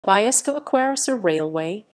Biasca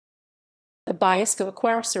Railway. The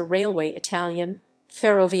Biasca Railway, Italian,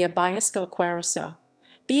 Ferrovia Biasca,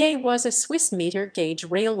 BA, was a Swiss meter-gauge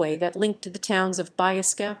railway that linked the towns of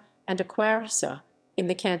Biasca and Acquarossa in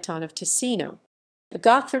the canton of Ticino. The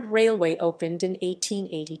Gotthard Railway opened in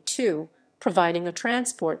 1882, providing a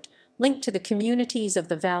transport link to the communities of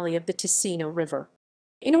the valley of the Ticino River.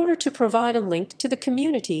 In order to provide a link to the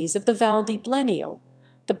communities of the Valle di Blenio,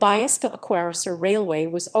 the Biasca Railway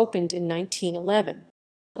was opened in 1911.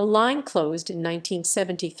 The line closed in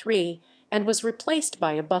 1973 and was replaced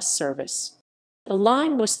by a bus service. The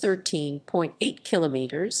line was 13.8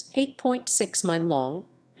 kilometers, 8.6 miles long,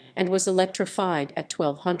 and was electrified at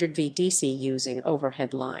 1200 VDC using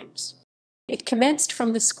overhead lines. It commenced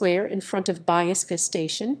from the square in front of Biasca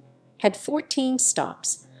station, had 14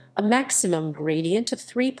 stops, a maximum gradient of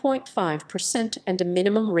 3.5% and a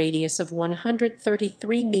minimum radius of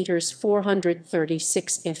 133 meters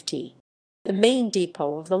 436 ft. The main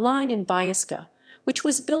depot of the line in Biasca, which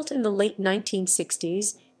was built in the late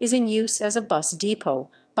 1960s, is in use as a bus depot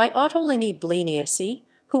by Autolinee Bleniesi,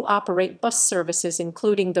 who operate bus services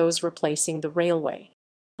including those replacing the railway.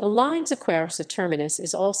 The line's Acquarossa terminus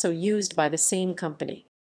is also used by the same company.